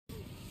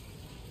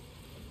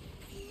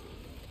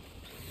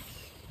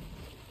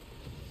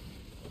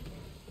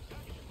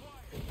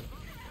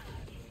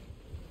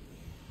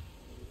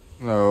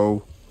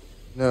No.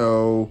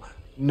 No.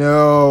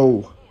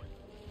 No.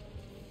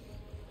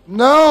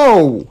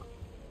 No!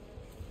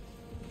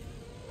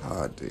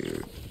 Ah,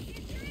 dude.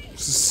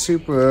 This is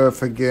super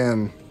Earth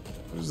again.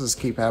 Why does this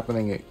keep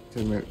happening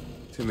to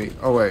me?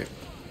 Oh, wait.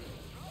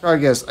 I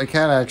guess I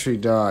can't actually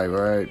die,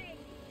 right?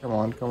 Come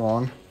on, come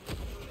on.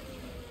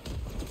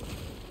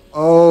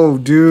 Oh,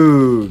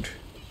 dude.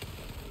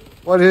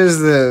 What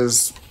is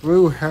this?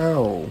 Blue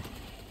hell.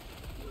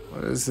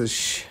 What is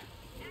this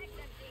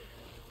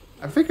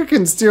I think I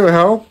can still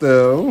help,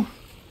 though.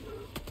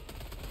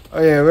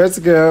 Oh, yeah, let's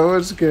go,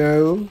 let's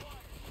go.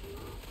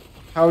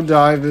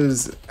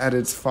 Helldivers at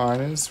its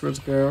finest, let's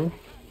go.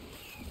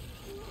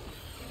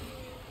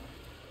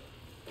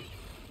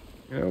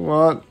 You know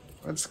what?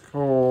 Let's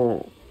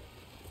call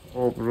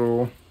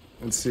Orbital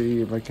and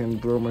see if I can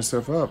blow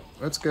myself up.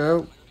 Let's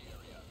go.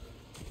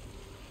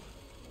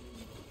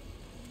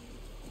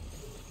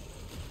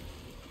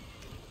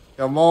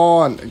 Come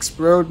on,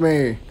 explode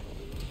me.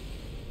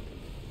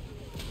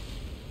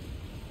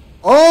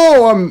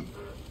 Oh,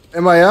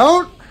 am I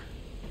out?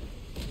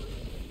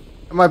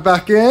 Am I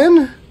back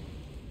in?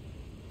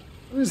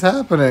 What is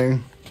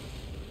happening?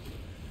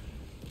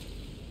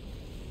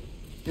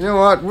 You know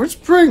what? Let's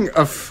bring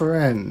a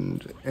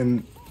friend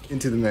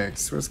into the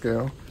mix. Let's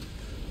go.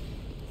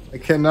 I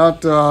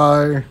cannot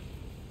die.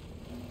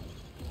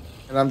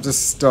 And I'm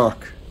just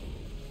stuck.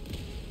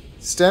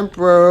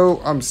 Stempro,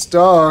 I'm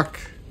stuck.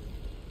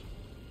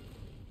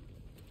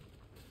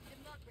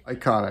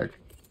 Iconic.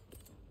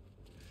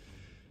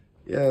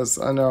 Yes,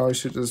 I know I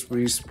should just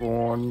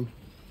respawn.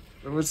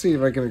 But let's see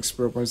if I can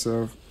explode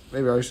myself.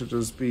 Maybe I should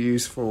just be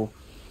useful.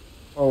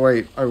 Oh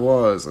wait, I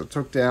was. I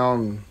took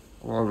down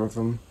a lot of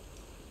them.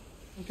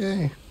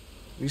 Okay.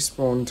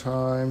 Respawn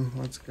time.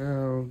 Let's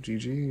go.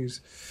 GG's.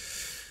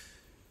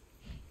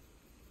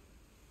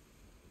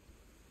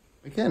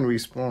 I can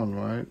respawn,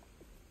 right?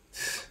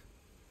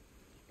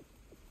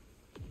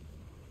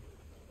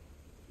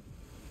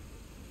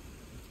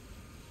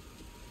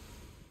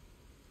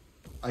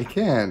 I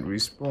can't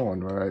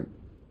respawn, right?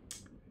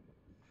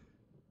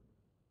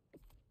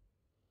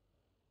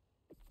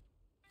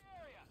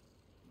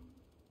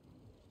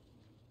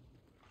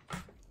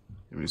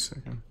 Give me a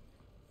second.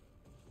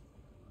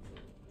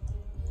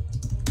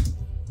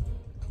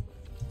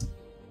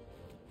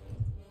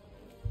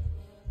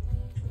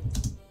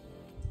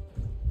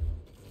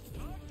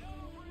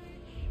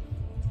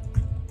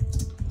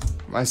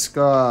 My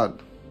Scott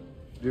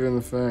doing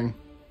the thing.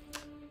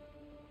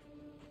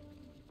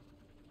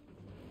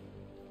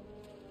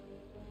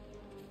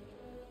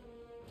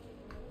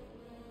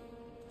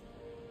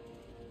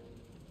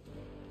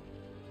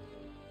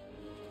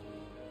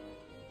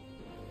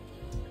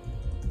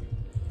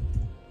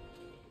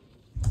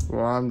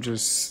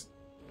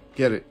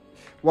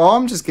 Well,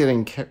 I'm just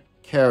getting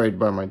carried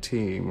by my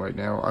team right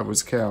now. I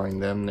was carrying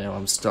them, now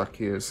I'm stuck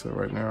here, so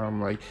right now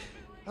I'm like,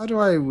 how do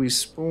I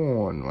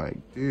respawn? Like,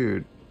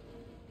 dude.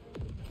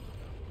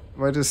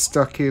 Am I just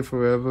stuck here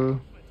forever?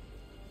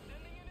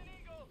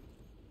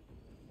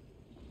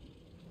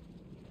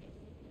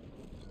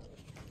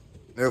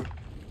 Nope.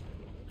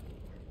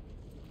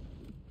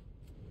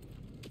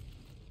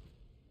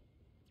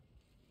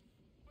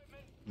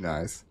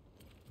 Nice.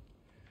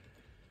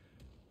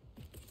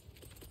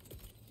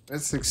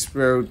 Let's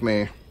explode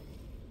me.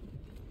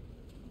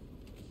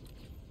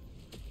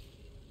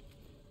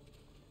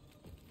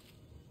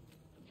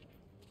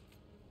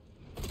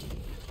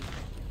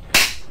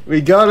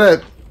 We got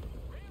it!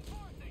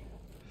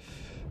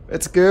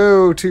 Let's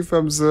go! 2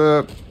 thumbs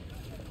up.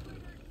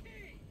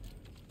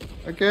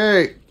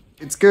 Okay,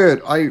 it's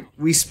good. I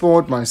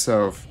respawned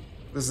myself.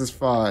 This is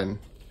fine.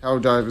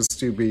 Helldivers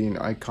 2 being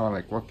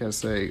iconic. What can I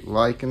say?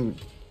 Like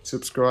and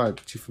subscribe.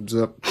 2 thumbs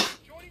up.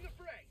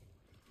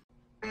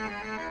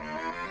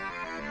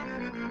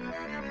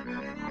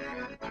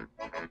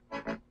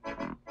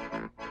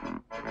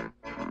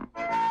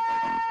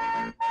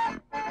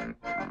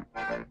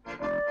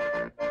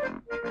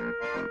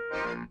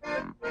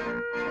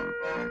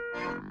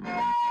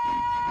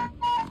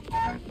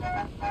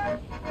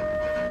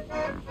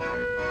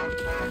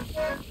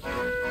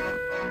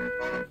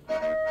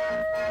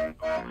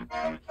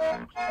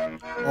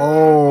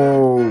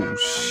 Oh,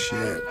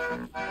 shit.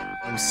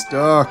 I'm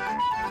stuck.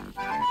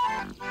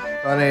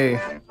 Funny.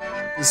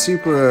 The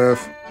Super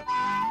Earth.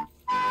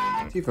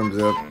 2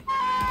 thumbs up.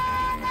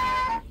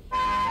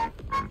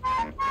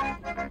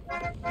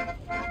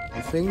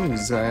 The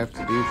things I have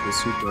to do for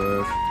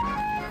Super Earth.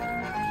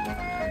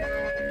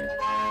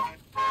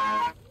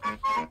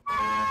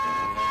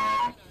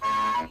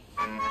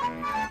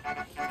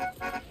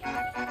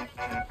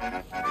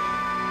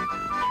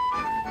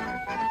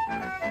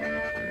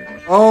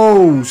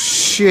 Oh,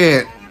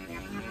 shit.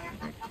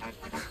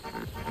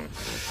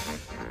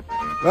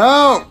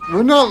 Well,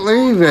 we're not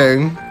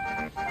leaving.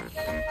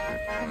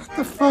 What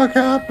the fuck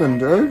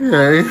happened?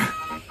 Okay.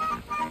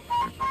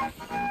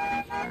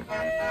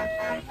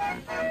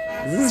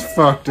 This is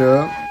fucked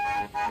up.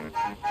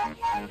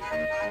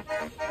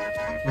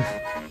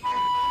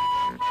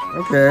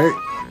 Okay.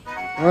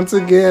 Once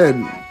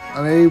again,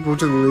 Unable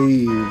to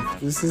leave.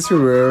 This is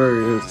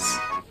hilarious.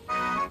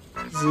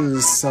 This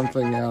is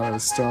something out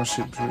of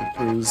Starship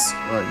Troopers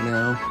right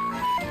now.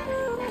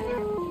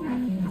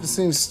 Have you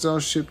seen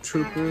Starship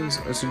Troopers?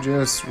 I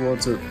suggest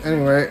watch it.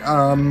 Anyway,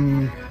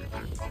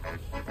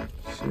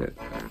 shit.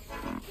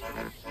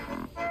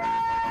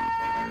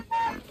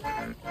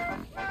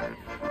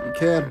 We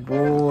can't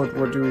board.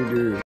 What do we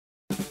do?